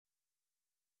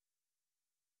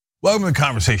Welcome to the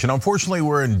conversation. Unfortunately,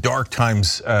 we're in dark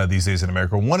times these days in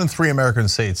America. 1 in 3 American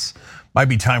states might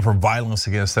be time for violence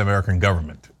against the American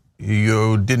government.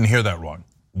 You didn't hear that wrong.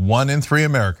 1 in 3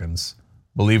 Americans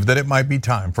believe that it might be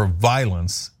time for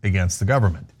violence against the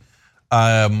government.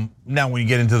 Now, when you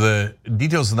get into the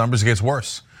details of the numbers, it gets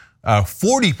worse.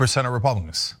 40% are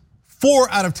Republicans. 4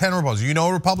 out of 10 Republicans. You know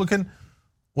a Republican?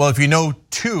 Well, if you know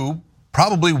 2,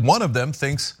 probably one of them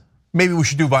thinks maybe we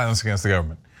should do violence against the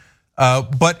government.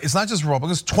 But it's not just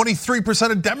Republicans.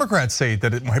 23% of Democrats say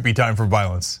that it might be time for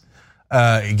violence,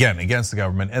 again, against the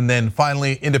government. And then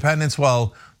finally, independents,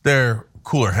 well, they're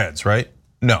cooler heads, right?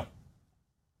 No.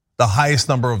 The highest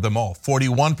number of them all,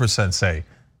 41% say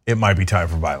it might be time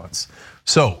for violence.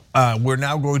 So we're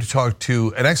now going to talk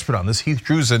to an expert on this. Heath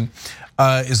Drusen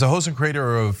is the host and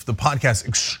creator of the podcast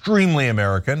Extremely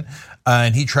American,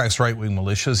 and he tracks right-wing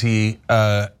militias. He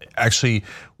actually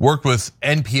worked with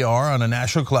NPR on a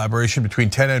national collaboration between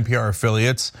 10 NPR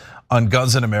affiliates on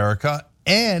guns in America,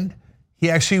 and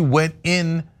he actually went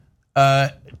in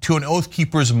to an Oath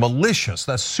Keepers militia.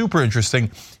 So that's super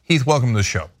interesting. Heath, welcome to the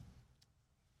show.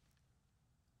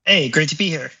 Hey, great to be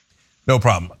here. No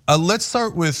problem. Let's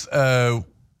start with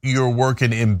your work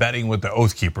in embedding with the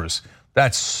Oath Keepers.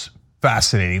 That's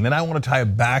fascinating. Then I want to tie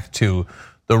it back to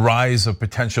the rise of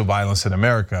potential violence in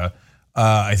America.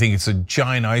 I think it's a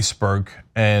giant iceberg,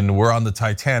 and we're on the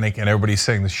Titanic, and everybody's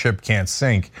saying the ship can't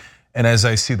sink. And as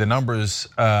I see the numbers,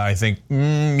 I think,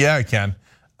 yeah, it can.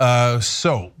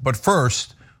 But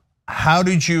first, how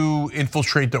did you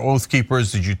infiltrate the Oath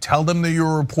Keepers? Did you tell them that you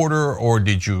were a reporter, or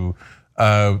did you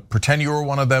pretend you were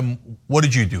one of them? What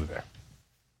did you do there?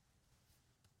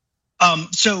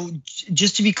 So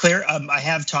just to be clear, I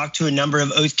have talked to a number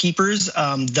of Oath Keepers.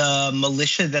 The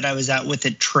militia that I was out with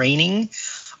at training,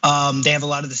 they have a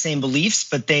lot of the same beliefs,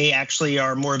 but they actually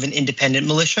are more of an independent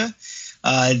militia.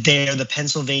 They're the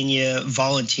Pennsylvania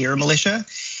Volunteer Militia.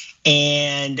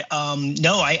 And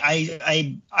no,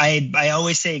 I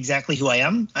always say exactly who I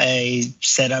am. I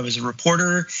said I was a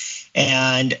reporter,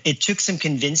 and it took some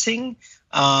convincing.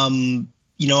 I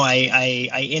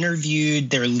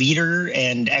interviewed their leader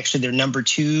and actually their number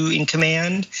 2 in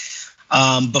command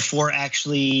before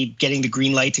actually getting the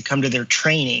green light to come to their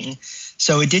training.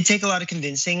 So it did take a lot of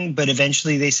convincing, but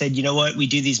eventually they said, you know what, we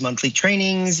do these monthly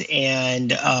trainings,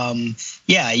 and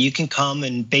yeah, you can come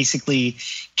and basically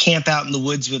camp out in the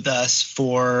woods with us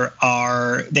for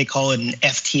they call it an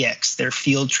FTX, their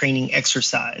field training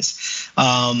exercise.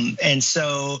 And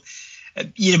so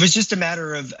it was just a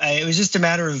matter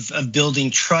of building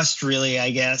trust, really,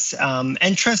 I guess,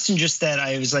 and trust in just that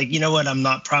I was like, you know what, I'm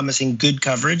not promising good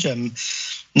coverage. I'm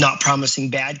not promising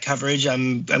bad coverage.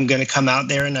 I'm going to come out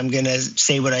there and I'm going to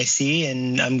say what I see,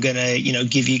 and I'm going to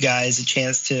give you guys a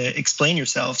chance to explain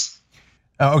yourselves.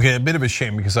 Okay, a bit of a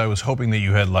shame, because I was hoping that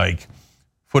you had like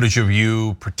footage of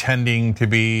you pretending to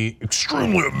be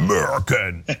extremely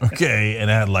American, okay,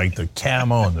 and it had like the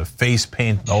camo and the face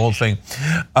paint, the whole thing.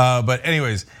 But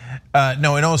anyways,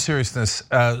 no, in all seriousness,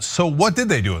 so what did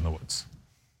they do in the woods?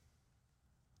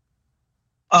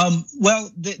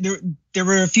 Well, there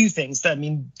were a few things. I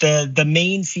mean, the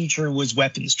main feature was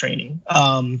weapons training.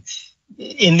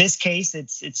 In this case,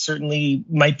 it certainly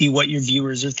might be what your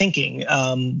viewers are thinking.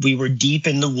 We were deep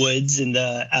in the woods in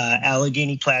the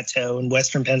Allegheny Plateau in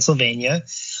Western Pennsylvania.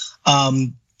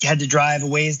 Had to drive a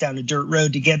ways down a dirt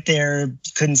road to get there.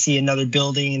 Couldn't see another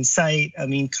building in sight. I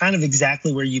mean, kind of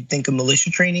exactly where you'd think a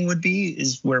militia training would be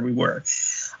is where we were.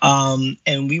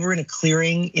 And we were in a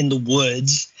clearing in the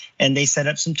woods, and they set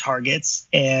up some targets,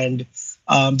 and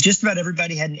just about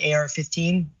everybody had an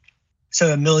AR-15,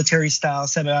 so a military-style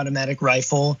semi-automatic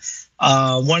rifle.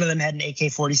 One of them had an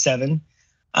AK-47,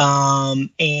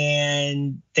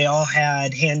 and they all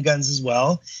had handguns as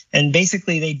well. And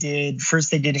basically, they did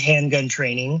handgun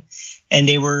training, and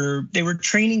they were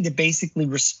training to basically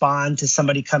respond to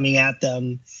somebody coming at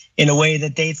them in a way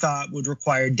that they thought would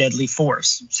require deadly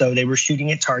force. So they were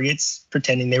shooting at targets,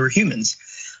 pretending they were humans.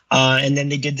 And then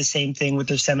they did the same thing with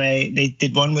they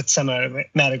did one with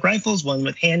semi-automatic rifles, one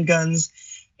with handguns.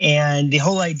 And the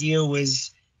whole idea was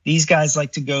these guys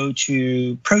like to go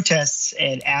to protests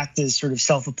and act as sort of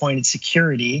self-appointed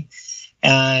security.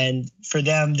 And for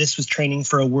them, this was training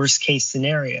for a worst case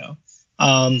scenario.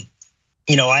 I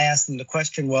asked them the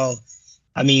question, well,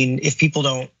 I mean, if people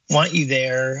don't want you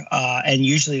there, and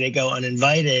usually they go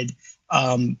uninvited,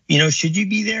 should you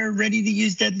be there ready to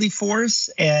use deadly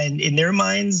force? And in their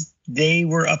minds, they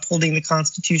were upholding the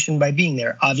Constitution by being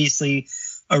there. Obviously,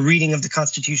 a reading of the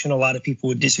Constitution a lot of people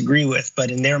would disagree with,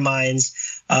 but in their minds,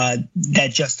 that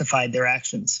justified their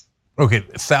actions. Okay,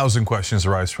 1,000 questions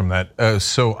arise from that.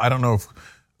 So I don't know if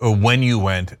when you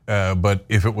went, but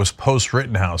if it was post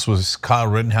Rittenhouse, was Kyle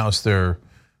Rittenhouse their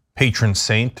patron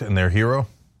saint and their hero?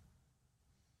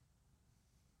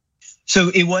 So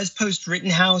it was post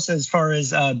Rittenhouse as far as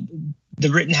the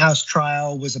Rittenhouse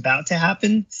trial was about to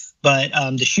happen, but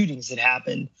the shootings had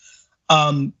happened.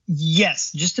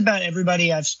 Yes, just about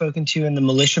everybody I've spoken to in the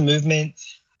militia movement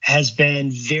has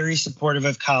been very supportive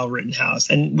of Kyle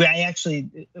Rittenhouse. And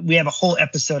we have a whole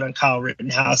episode on Kyle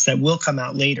Rittenhouse that will come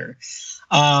out later.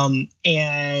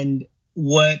 And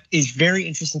what is very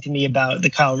interesting to me about the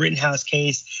Kyle Rittenhouse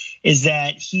case is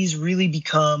that he's really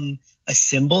become a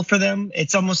symbol for them.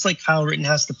 It's almost like Kyle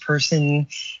Rittenhouse, the person,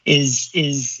 is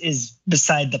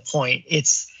beside the point.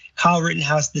 It's Kyle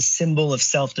Rittenhouse, the symbol of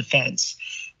self-defense.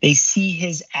 They see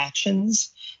his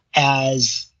actions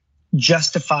as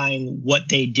justifying what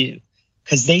they do,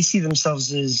 because they see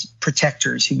themselves as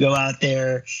protectors who go out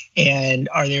there and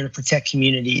are there to protect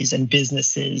communities and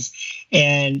businesses.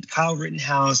 And Kyle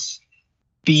Rittenhouse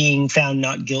being found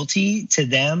not guilty to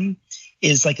them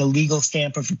is like a legal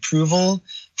stamp of approval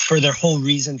for their whole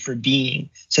reason for being.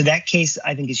 So that case,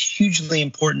 I think, is hugely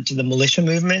important to the militia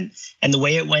movement and the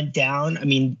way it went down. I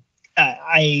mean,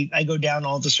 I go down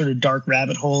all the sort of dark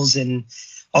rabbit holes in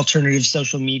alternative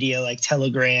social media like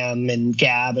Telegram and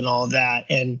Gab and all of that.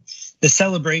 And the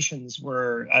celebrations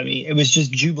were, I mean, it was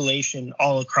just jubilation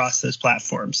all across those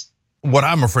platforms. What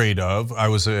I'm afraid of,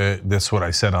 that's what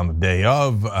I said on the day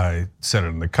of, I said it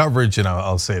in the coverage, and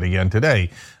I'll say it again today,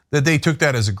 that they took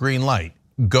that as a green light.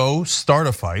 Go, start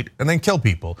a fight, and then kill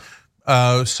people.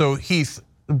 So Heath,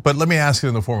 but let me ask you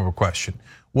in the form of a question.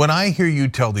 When I hear you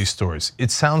tell these stories, it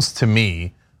sounds to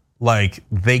me like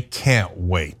they can't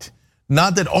wait.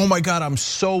 Not that, oh my God, I'm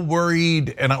so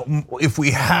worried, and if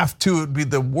we have to, it'd be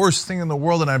the worst thing in the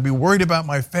world, and I'd be worried about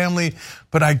my family,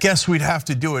 but I guess we'd have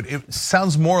to do it. It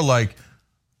sounds more like,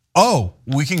 oh,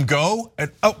 we can go, and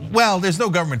oh, well, there's no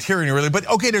government tyranny really, but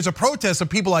okay, there's a protest of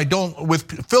people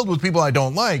filled with people I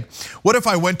don't like. What if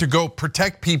I went to go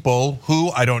protect people who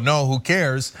I don't know, who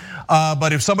cares?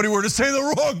 But if somebody were to say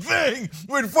the wrong thing,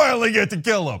 we'd finally get to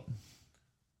kill them.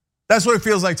 That's what it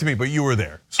feels like to me, but you were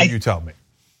there, so you tell me.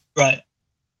 Right.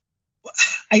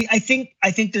 I think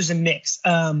there's a mix.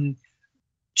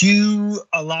 Do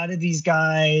a lot of these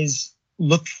guys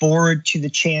look forward to the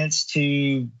chance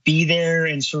to be there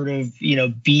and sort of,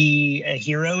 be a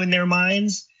hero in their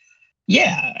minds?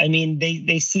 Yeah, I mean,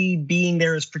 they see being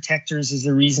there as protectors as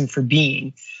the reason for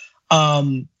being.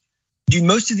 Do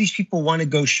most of these people want to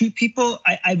go shoot people?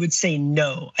 I would say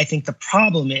no. I think the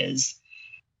problem is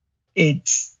it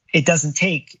doesn't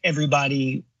take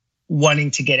everybody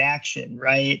wanting to get action,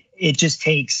 right? It just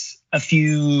takes a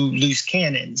few loose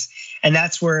cannons. And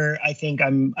that's where I think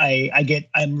I'm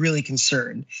really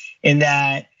concerned in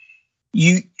that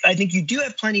I think you do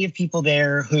have plenty of people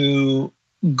there who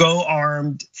go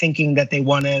armed thinking that they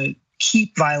want to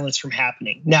keep violence from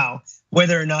happening. Now,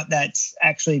 whether or not that's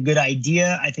actually a good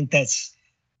idea, I think that's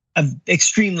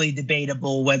extremely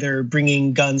debatable whether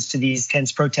bringing guns to these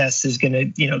tense protests is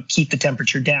going to, keep the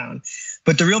temperature down.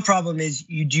 But the real problem is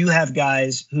you do have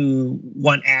guys who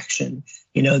want action.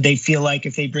 They feel like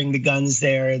if they bring the guns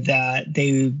there that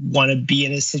they want to be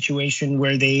in a situation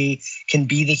where they can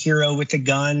be the hero with the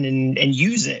gun and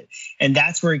use it. And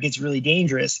that's where it gets really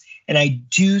dangerous. And I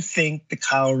do think the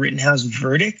Kyle Rittenhouse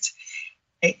verdict,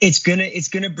 it's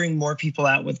gonna bring more people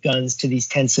out with guns to these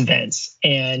tense events.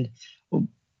 And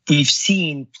we've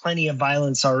seen plenty of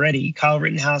violence already. Kyle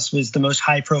Rittenhouse was the most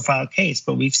high-profile case,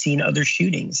 but we've seen other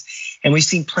shootings, and we've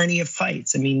seen plenty of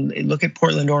fights. I mean, look at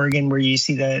Portland, Oregon, where you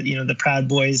see the Proud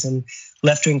Boys and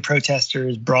left-wing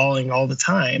protesters brawling all the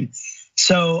time.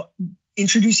 So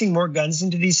introducing more guns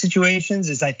into these situations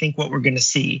is, I think, what we're going to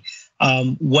see.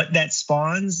 What that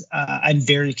spawns, I'm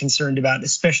very concerned about,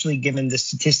 especially given the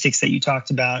statistics that you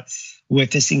talked about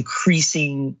with this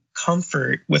increasing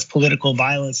comfort with political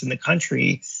violence in the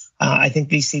country. I think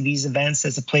they see these events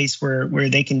as a place where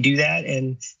they can do that.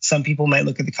 And some people might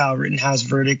look at the Kyle Rittenhouse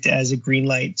verdict as a green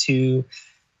light to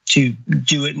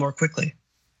do it more quickly.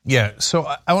 Yeah,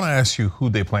 so I want to ask you who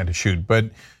they plan to shoot,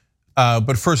 but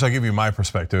first I'll give you my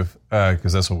perspective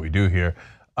because that's what we do here.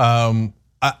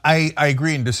 I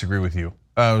agree and disagree with you.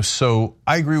 So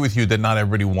I agree with you that not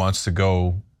everybody wants to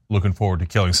go looking forward to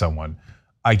killing someone.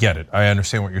 I get it. I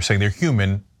understand what you're saying. They're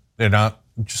human. They're not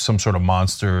just some sort of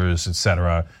monsters,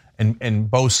 etc.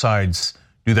 And both sides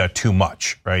do that too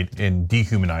much, right? In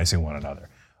dehumanizing one another.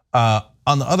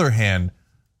 On the other hand,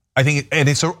 I think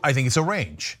it's a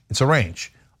range. It's a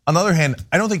range. On the other hand,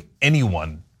 I don't think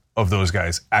anyone of those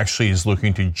guys actually is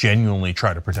looking to genuinely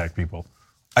try to protect people.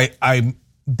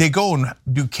 They go and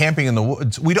do camping in the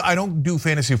woods. I don't do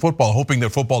fantasy football hoping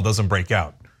that football doesn't break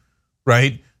out.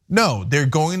 right? No, they're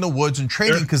going in the woods and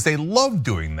training because they love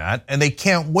doing that and they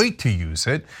can't wait to use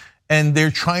it. And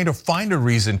they're trying to find a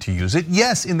reason to use it.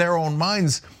 Yes, in their own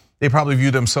minds, they probably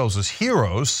view themselves as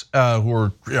heroes who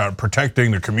are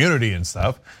protecting the community and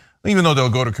stuff, even though they'll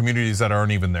go to communities that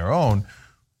aren't even their own.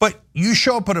 But you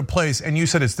show up at a place and you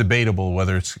said it's debatable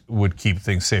whether it would keep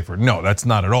things safer. No, that's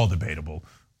not at all debatable.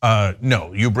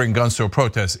 No, you bring guns to a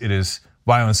protest,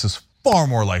 violence is far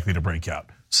more likely to break out.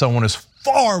 Someone is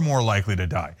far more likely to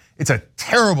die. It's a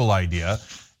terrible idea.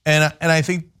 And I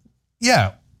think,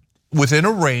 yeah, within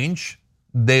a range,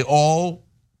 they all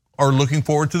are looking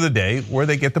forward to the day where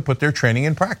they get to put their training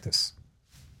in practice.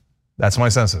 That's my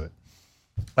sense of it.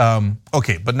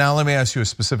 Okay, but now let me ask you a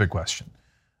specific question.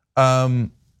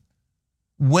 When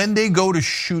they go to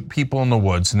shoot people in the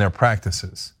woods in their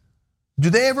practices,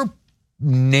 do they ever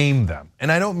name them?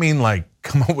 And I don't mean like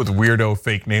come up with weirdo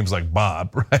fake names like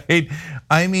Bob, right?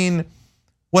 I mean,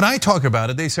 when I talk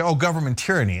about it, they say, oh, government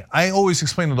tyranny. I always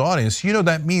explain to the audience,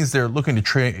 that means they're looking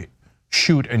to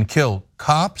shoot and kill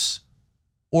cops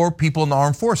or people in the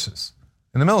armed forces,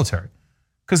 in the military.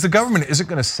 Because the government isn't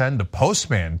gonna send a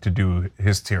postman to do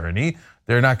his tyranny.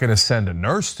 They're not gonna send a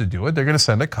nurse to do it. They're gonna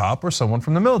send a cop or someone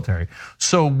from the military.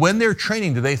 So when they're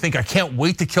training, do they think, I can't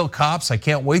wait to kill cops, I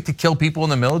can't wait to kill people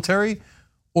in the military?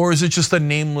 Or is it just a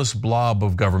nameless blob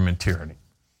of government tyranny?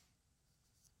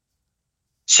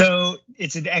 So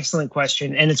it's an excellent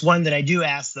question, and it's one that I do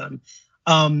ask them.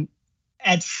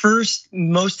 At first,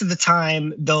 most of the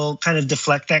time, they'll kind of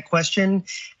deflect that question.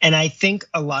 And I think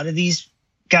a lot of these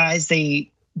guys,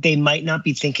 they might not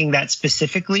be thinking that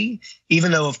specifically,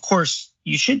 even though, of course,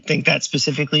 you should think that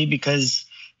specifically because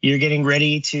you're getting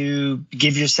ready to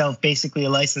give yourself basically a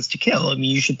license to kill. I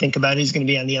mean, you should think about who's going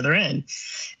to be on the other end.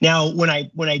 Now, when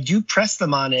I do press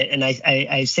them on it, and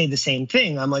I say the same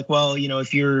thing, I'm like, well,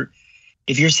 if you're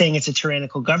saying it's a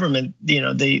tyrannical government,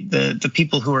 the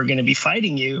people who are going to be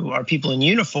fighting you are people in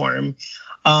uniform.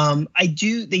 They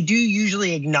do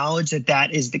usually acknowledge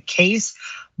that is the case,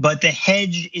 but the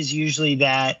hedge is usually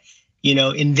that,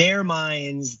 in their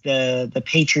minds, the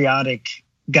patriotic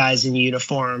guys in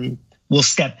uniform will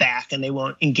step back and they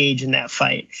won't engage in that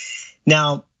fight.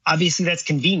 Now, obviously that's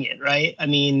convenient, right? I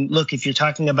mean, look, if you're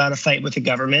talking about a fight with the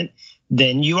government,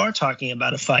 then you are talking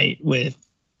about a fight with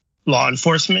law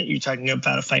enforcement, you're talking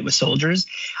about a fight with soldiers.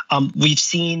 We've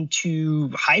seen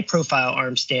 2 high-profile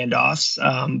armed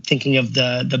standoffs, thinking of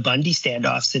the Bundy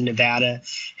standoffs in Nevada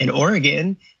and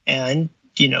Oregon. And,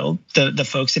 the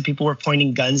folks that people were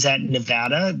pointing guns at in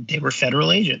Nevada, they were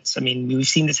federal agents. I mean, we've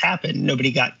seen this happen.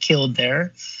 Nobody got killed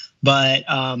there, but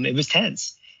it was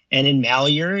tense. And in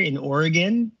Malheur in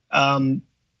Oregon, the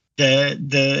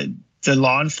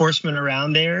law enforcement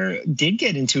around there did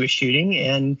get into a shooting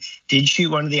and did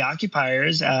shoot one of the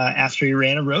occupiers after he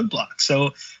ran a roadblock.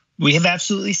 So we have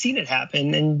absolutely seen it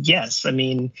happen. And yes, I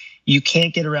mean, you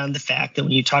can't get around the fact that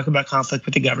when you talk about conflict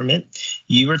with the government,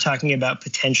 you are talking about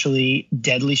potentially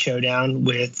deadly showdown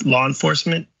with law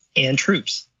enforcement and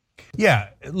troops. Yeah,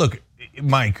 look,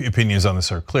 my opinions on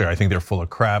this are clear. I think they're full of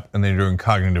crap and they're doing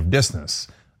cognitive dissonance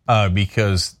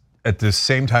because at the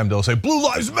same time, they'll say, Blue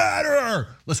Lives Matter.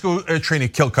 Let's go train to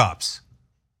kill cops.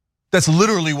 That's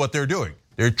literally what they're doing.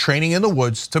 They're training in the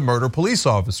woods to murder police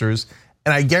officers.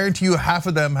 And I guarantee you half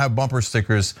of them have bumper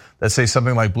stickers that say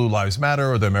something like Blue Lives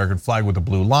Matter or the American flag with a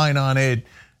blue line on it,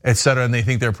 et cetera. And they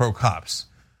think they're pro-cops.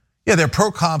 Yeah, they're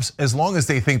pro-cops as long as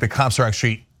they think the cops are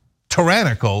actually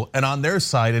tyrannical and on their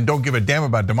side and don't give a damn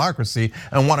about democracy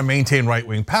and want to maintain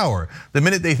right-wing power. The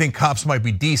minute they think cops might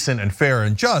be decent and fair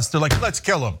and just, they're like, let's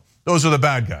kill them. Those are the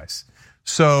bad guys.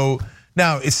 So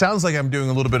now it sounds like I'm doing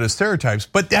a little bit of stereotypes,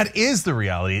 but that is the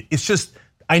reality. It's just,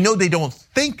 I know they don't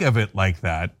think of it like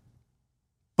that,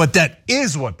 but that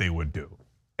is what they would do.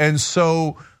 And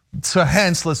so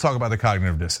hence, let's talk about the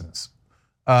cognitive dissonance.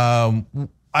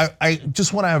 I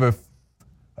just want to have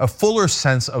a fuller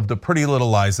sense of the pretty little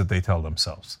lies that they tell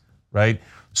themselves, right?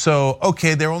 So,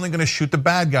 okay, they're only gonna shoot the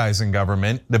bad guys in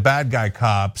government, the bad guy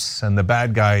cops and the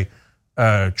bad guy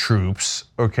troops,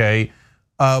 okay?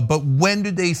 But when do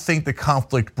they think the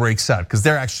conflict breaks out? Because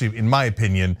they're actually, in my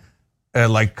opinion,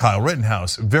 like Kyle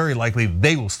Rittenhouse, very likely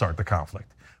they will start the conflict.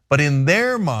 But in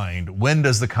their mind, when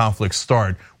does the conflict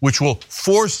start, which will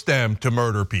force them to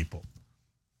murder people?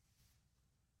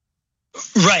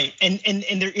 Right,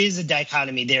 and there is a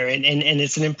dichotomy there, and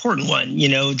it's an important one.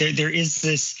 There is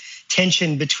this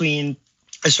tension between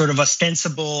a sort of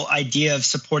ostensible idea of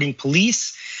supporting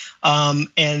police,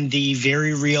 and the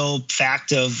very real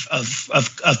fact of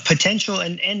potential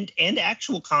and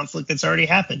actual conflict that's already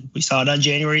happened. We saw it on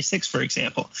January 6th, for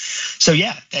example. So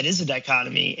yeah, that is a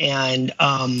dichotomy, and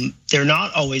they're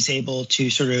not always able to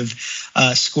sort of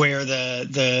square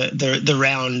the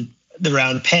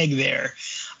round peg there.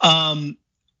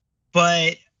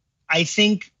 But I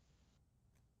think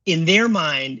in their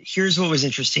mind, here's what was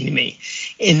interesting to me.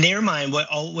 In their mind,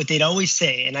 what they'd always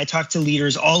say, and I talked to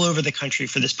leaders all over the country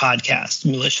for this podcast,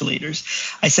 militia leaders.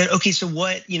 I said, okay, so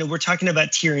what, we're talking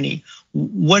about tyranny.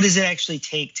 What does it actually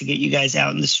take to get you guys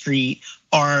out in the street,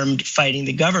 armed, fighting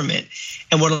the government?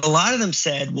 And what a lot of them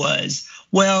said was,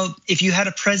 well, if you had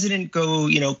a president go,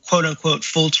 quote unquote,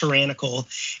 full tyrannical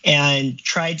and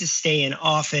tried to stay in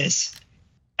office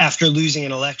after losing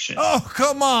an election. Oh,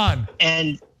 come on.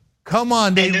 Come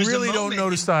on, they really don't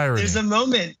notice the irony. There's a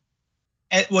moment.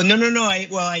 Well, no.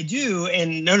 I do,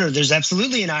 and no. There's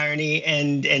absolutely an irony,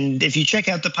 and if you check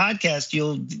out the podcast,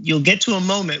 you'll get to a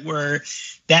moment where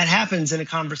that happens in a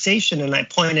conversation, and I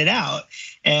point it out,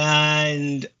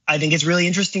 and I think it's really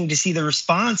interesting to see the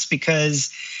response,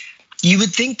 because you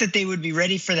would think that they would be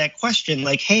ready for that question,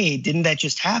 like, hey, didn't that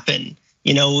just happen?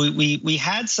 We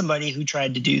had somebody who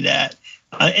tried to do that.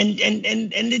 And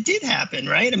it did happen,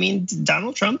 right? I mean,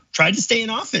 Donald Trump tried to stay in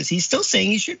office. He's still saying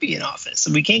he should be in office,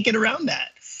 and we can't get around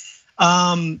that.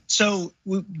 So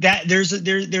that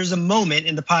there's a moment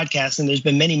in the podcast, and there's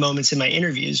been many moments in my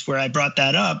interviews where I brought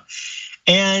that up.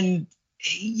 And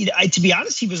to be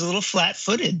honest, he was a little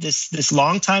flat-footed. This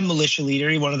longtime militia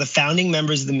leader, one of the founding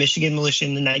members of the Michigan militia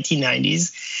in the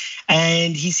 1990s,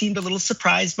 and he seemed a little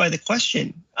surprised by the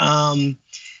question.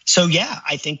 So yeah,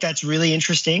 I think that's really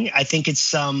interesting. I think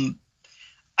it's a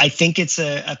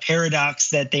paradox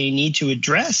that they need to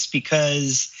address,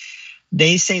 because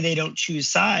they say they don't choose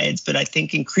sides, but I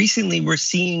think increasingly we're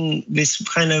seeing this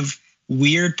kind of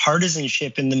weird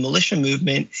partisanship in the militia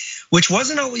movement, which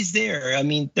wasn't always there. I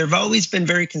mean, they've always been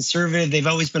very conservative. They've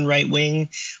always been right wing,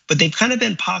 but they've kind of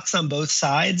been pox on both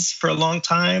sides for a long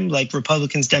time, like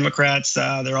Republicans, Democrats,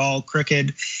 they're all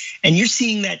crooked. And you're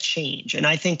seeing that change. And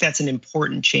I think that's an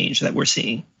important change that we're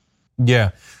seeing.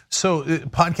 Yeah. So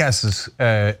podcast is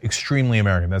Extremely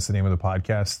American. That's the name of the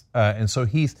podcast. And so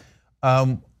Heath,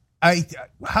 how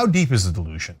deep is the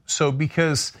delusion? So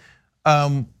because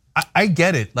I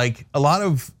get it. Like, a lot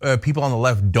of people on the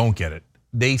left don't get it.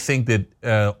 They think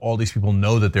that all these people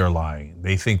know that they're lying.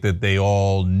 They think that they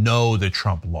all know that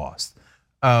Trump lost.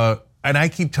 And I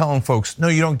keep telling folks, no,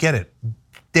 you don't get it.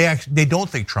 They don't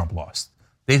think Trump lost.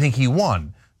 They think he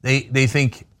won. They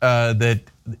think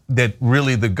that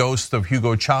really the ghost of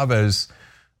Hugo Chavez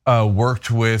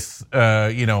worked with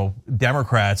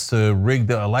Democrats to rig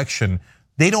the election.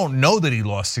 They don't know that he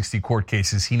lost 60 court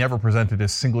cases. He never presented a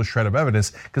single shred of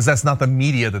evidence, because that's not the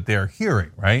media that they're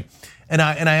hearing, right? And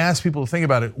I asked people to think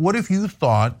about it. What if you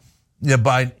thought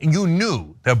that you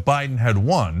knew that Biden had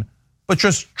won, but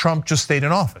Trump just stayed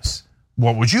in office?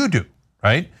 What would you do,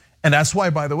 right? And that's why,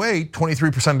 by the way,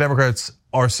 23% of Democrats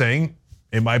are saying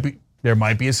there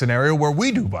might be a scenario where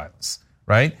we do violence,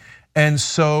 right? And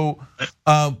so,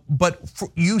 but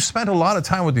you spent a lot of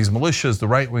time with these militias, the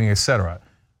right wing, et cetera.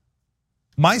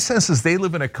 My sense is they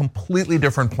live in a completely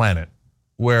different planet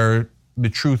where the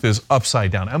truth is upside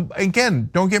down. And again,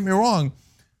 don't get me wrong.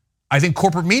 I think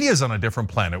corporate media is on a different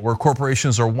planet where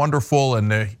corporations are wonderful, and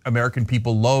the American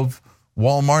people love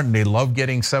Walmart, and they love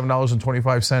getting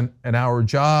 $7.25 an hour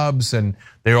jobs, and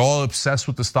they're all obsessed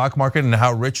with the stock market and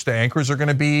how rich the anchors are going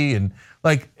to be. And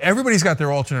like, everybody's got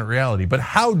their alternate reality. But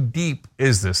how deep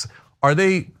is this? Do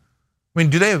they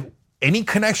have any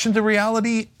connection to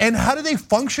reality? And how do they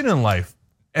function in life?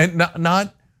 And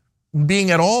not being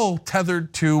at all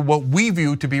tethered to what we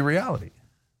view to be reality.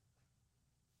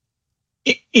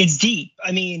 It's deep.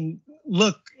 I mean,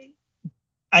 look,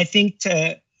 I think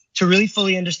to really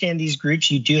fully understand these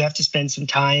groups, you do have to spend some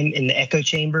time in the echo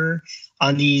chamber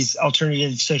on these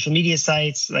alternative social media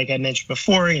sites, like I mentioned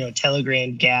before,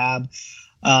 Telegram, Gab,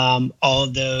 all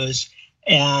of those.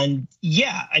 And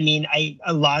yeah, I mean,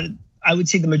 I would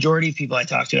say the majority of people I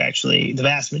talk to, actually, the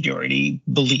vast majority,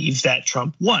 believe that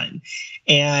Trump won.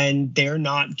 And they're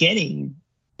not getting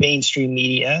mainstream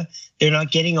media. They're not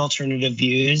getting alternative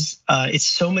views. It's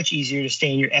so much easier to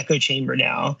stay in your echo chamber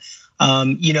now.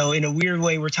 In a weird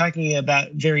way, we're talking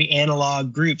about very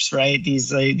analog groups, right?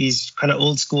 These kind of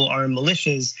old school armed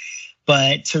militias.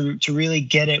 But to really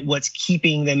get at what's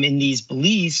keeping them in these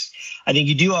beliefs, I think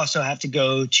you do also have to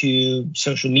go to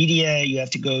social media. You have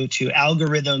to go to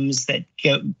algorithms that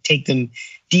take them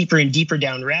deeper and deeper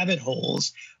down rabbit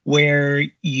holes where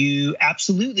you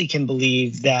absolutely can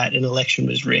believe that an election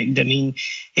was rigged. I mean,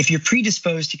 if you're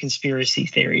predisposed to conspiracy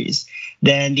theories,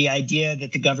 then the idea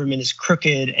that the government is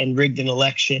crooked and rigged an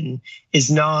election is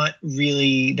not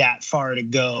really that far to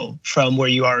go from where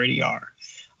you already are.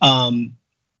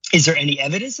 Is there any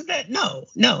evidence of that?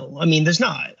 No. I mean, there's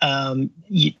not.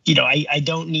 I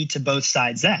don't need to both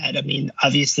sides that. I mean,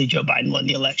 obviously Joe Biden won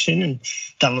the election and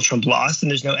Donald Trump lost,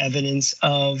 and there's no evidence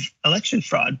of election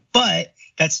fraud. But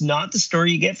that's not the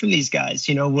story you get from these guys.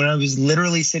 When I was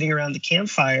literally sitting around the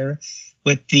campfire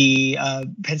with the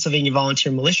Pennsylvania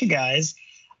volunteer militia guys,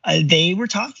 they were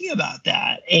talking about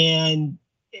that, and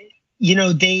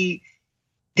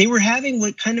they were having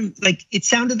what kind of like, it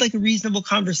sounded like a reasonable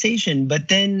conversation, but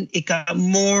then it got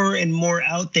more and more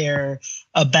out there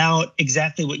about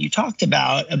exactly what you talked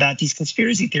about these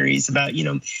conspiracy theories, about,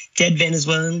 dead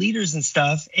Venezuelan leaders and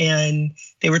stuff. And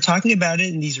they were talking about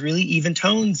it in these really even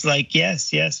tones, like, yes,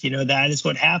 that is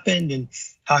what happened, and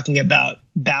talking about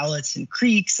ballots and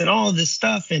creeks and all of this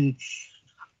stuff. And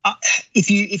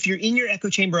if you're in your echo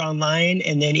chamber online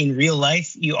and then in real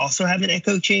life, you also have an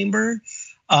echo chamber.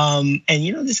 And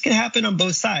this can happen on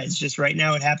both sides. Just right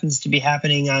now, it happens to be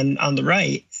happening on the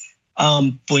right.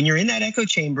 When you're in that echo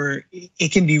chamber,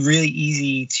 it can be really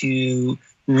easy to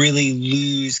really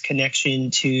lose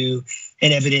connection to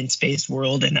an evidence-based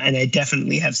world, and I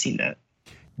definitely have seen that.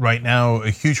 Right now, a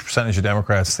huge percentage of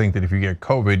Democrats think that if you get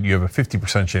COVID, you have a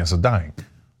 50% chance of dying.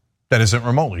 That isn't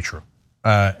remotely true.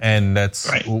 And that's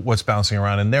right. What's bouncing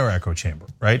around in their echo chamber,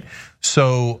 right?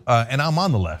 So, and I'm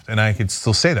on the left, and I could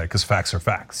still say that because facts are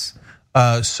facts.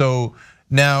 So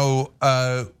now,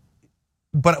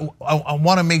 but I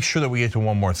want to make sure that we get to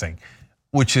one more thing,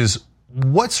 which is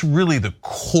what's really the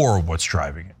core of what's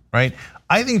driving it, right?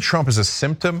 I think Trump is a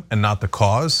symptom and not the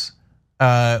cause.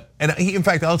 And in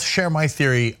fact, I'll share my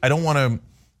theory. I don't want to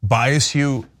bias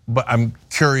you, but I'm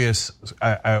curious.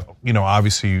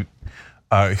 Obviously,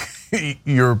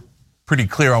 you're pretty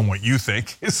clear on what you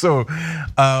think. So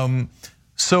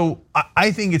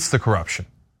I think it's the corruption.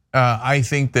 I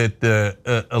think that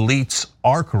the elites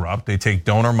are corrupt. They take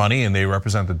donor money and they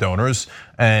represent the donors,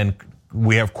 and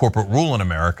we have corporate rule in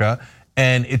America,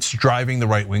 and it's driving the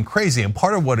right wing crazy. And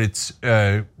part of what it's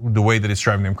the way that it's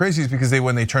driving them crazy is because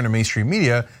when they turn to mainstream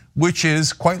media, which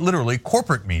is quite literally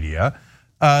corporate media,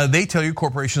 they tell you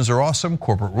corporations are awesome,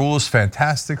 corporate rule is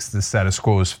fantastic, the status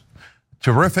quo is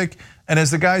terrific. And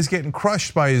as the guy's getting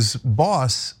crushed by his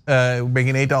boss,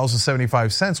 making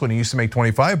 $8.75 when he used to make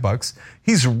 25 bucks,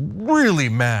 he's really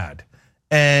mad.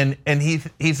 And he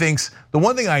thinks the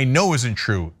one thing I know isn't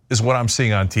true is what I'm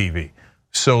seeing on TV.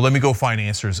 So let me go find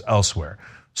answers elsewhere.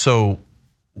 So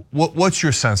what's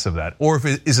your sense of that? Or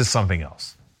is it something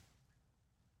else?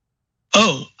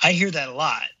 Oh, I hear that a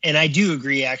lot. And I do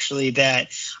agree, actually, that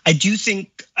I do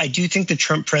think the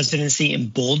Trump presidency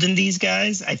emboldened these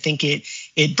guys. I think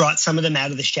it brought some of them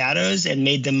out of the shadows and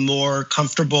made them more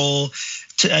comfortable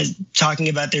talking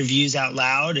about their views out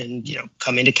loud and,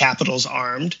 come into capitals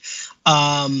armed.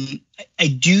 I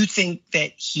do think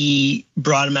that he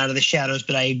brought them out of the shadows,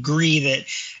 but I agree that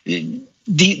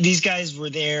these guys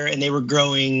were there and they were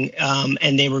growing,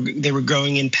 and they were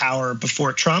growing in power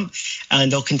before Trump,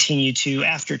 and they'll continue to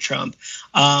after Trump.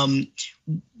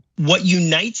 What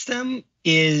unites them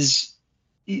is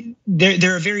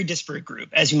they're a very disparate group,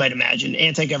 as you might imagine.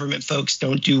 Anti-government folks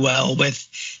don't do well with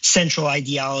central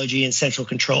ideology and central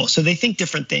control, so they think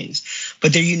different things.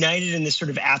 But they're united in this sort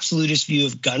of absolutist view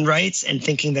of gun rights and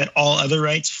thinking that all other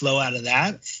rights flow out of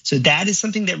that. So that is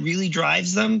something that really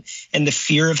drives them, and the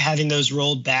fear of having those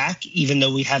rolled back, even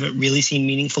though we haven't really seen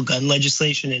meaningful gun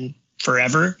legislation in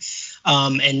forever,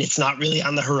 and it's not really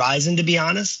on the horizon, to be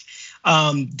honest.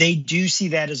 They do see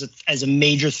that as a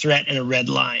major threat and a red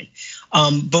line.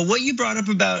 But what you brought up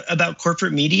about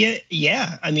corporate media,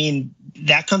 yeah, I mean,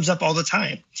 that comes up all the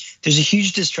time. There's a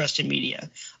huge distrust in media.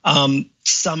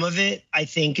 Some of it, I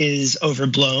think, is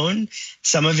overblown.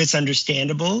 Some of it's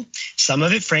understandable. Some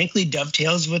of it, frankly,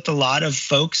 dovetails with a lot of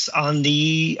folks on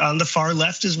the far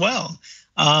left as well.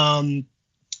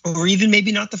 Or even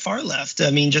maybe not the far left. I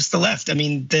mean, just the left. I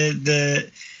mean, the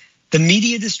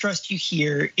media distrust you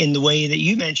hear in the way that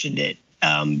you mentioned it,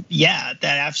 yeah,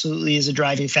 that absolutely is a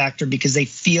driving factor because they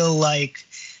feel like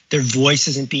their voice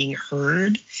isn't being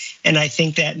heard. And I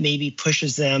think that maybe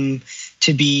pushes them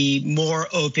to be more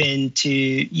open to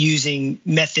using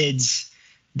methods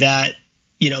that,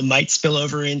 might spill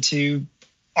over into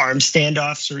armed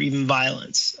standoffs or even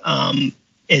violence.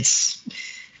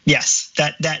 Yes,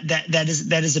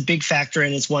 that is a big factor,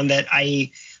 and it's one that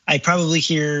I probably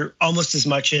hear almost as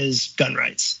much as gun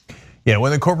rights. Yeah,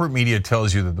 when the corporate media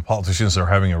tells you that the politicians are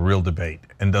having a real debate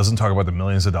and doesn't talk about the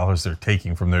millions of dollars they're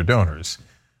taking from their donors,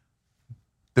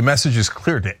 the message is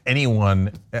clear to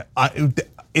anyone.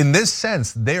 In this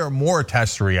sense, they are more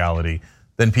attached to reality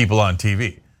than people on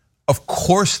TV. Of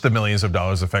course, the millions of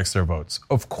dollars affects their votes.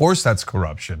 Of course, that's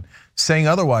corruption. Saying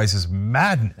otherwise is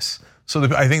madness. So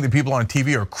I think the people on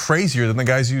TV are crazier than the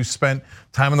guys you spent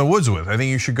time in the woods with. I think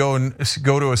you should go to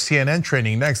a CNN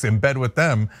training next, in bed with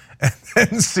them,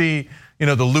 and see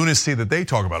the lunacy that they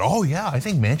talk about. Oh yeah, I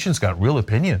think Manchin's got real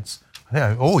opinions.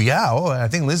 Oh yeah, I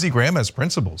think Lindsey Graham has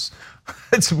principles.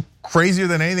 It's crazier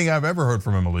than anything I've ever heard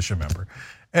from a militia member.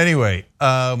 Anyway,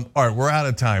 all right, we're out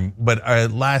of time.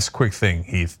 But last quick thing,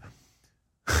 Heath,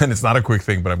 and it's not a quick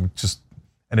thing, but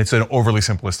and it's an overly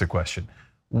simplistic question.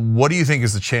 What do you think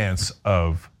is the chance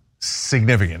of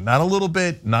significant, not a little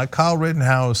bit, not Kyle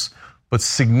Rittenhouse, but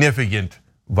significant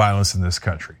violence in this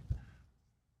country?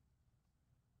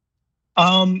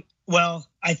 Well,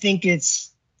 I think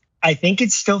it's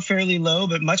still fairly low,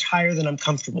 but much higher than I'm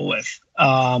comfortable with.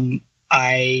 I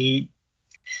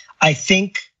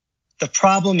think the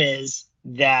problem is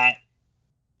that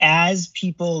as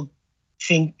people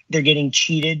think they're getting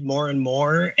cheated more and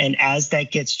more, and as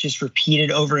that gets just repeated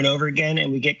over and over again,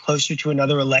 and we get closer to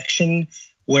another election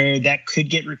where that could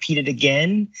get repeated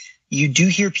again, you do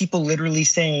hear people literally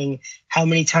saying, how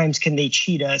many times can they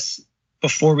cheat us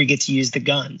before we get to use the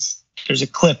guns? There's a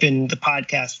clip in the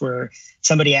podcast where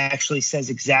somebody actually says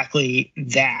exactly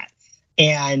that.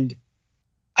 And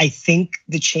I think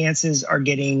the chances are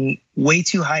getting way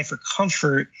too high for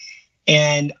comfort.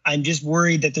 And I'm just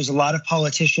worried that there's a lot of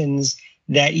politicians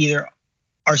that either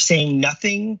are saying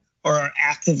nothing or are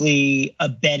actively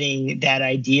abetting that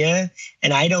idea.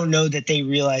 And I don't know that they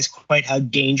realize quite how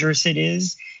dangerous it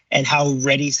is and how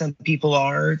ready some people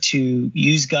are to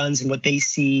use guns and what they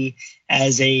see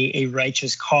as a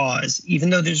righteous cause. Even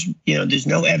though there's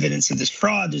no evidence of this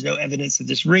fraud, there's no evidence of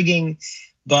this rigging,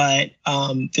 but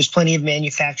there's plenty of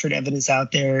manufactured evidence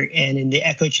out there. And in the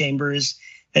echo chambers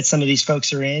that some of these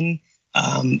folks are in,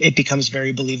 it becomes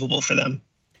very believable for them.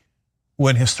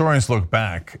 When historians look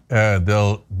back,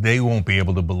 they won't be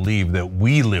able to believe that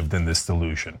we lived in this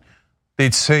delusion. They're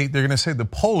going to say the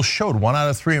polls showed 1 out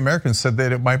of 3 Americans said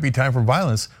that it might be time for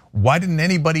violence. Why didn't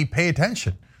anybody pay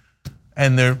attention?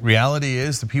 And the reality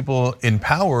is the people in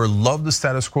power love the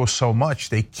status quo so much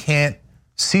they can't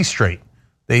see straight.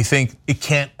 They think it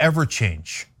can't ever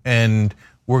change, and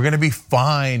we're going to be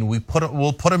fine. We'll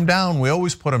put them down. We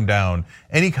always put them down.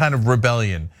 Any kind of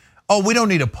rebellion. Oh, we don't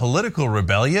need a political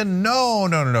rebellion.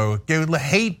 No.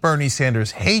 Hate Bernie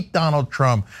Sanders, hate Donald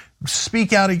Trump,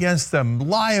 speak out against them,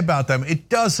 lie about them. It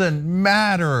doesn't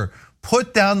matter.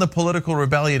 Put down the political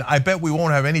rebellion. I bet we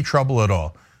won't have any trouble at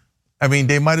all. I mean,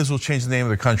 they might as well change the name of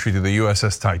the country to the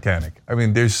USS Titanic. I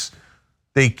mean, it's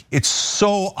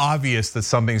so obvious that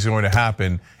something's going to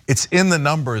happen. It's in the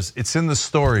numbers, it's in the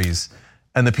stories,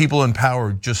 and the people in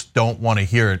power just don't want to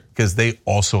hear it because they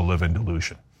also live in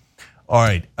delusion. All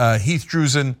right, Heath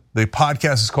Drusen, the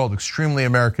podcast is called Extremely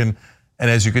American, and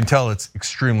as you can tell, it's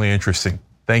extremely interesting.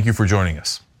 Thank you for joining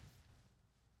us.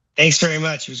 Thanks very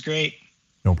much, it was great.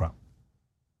 No problem.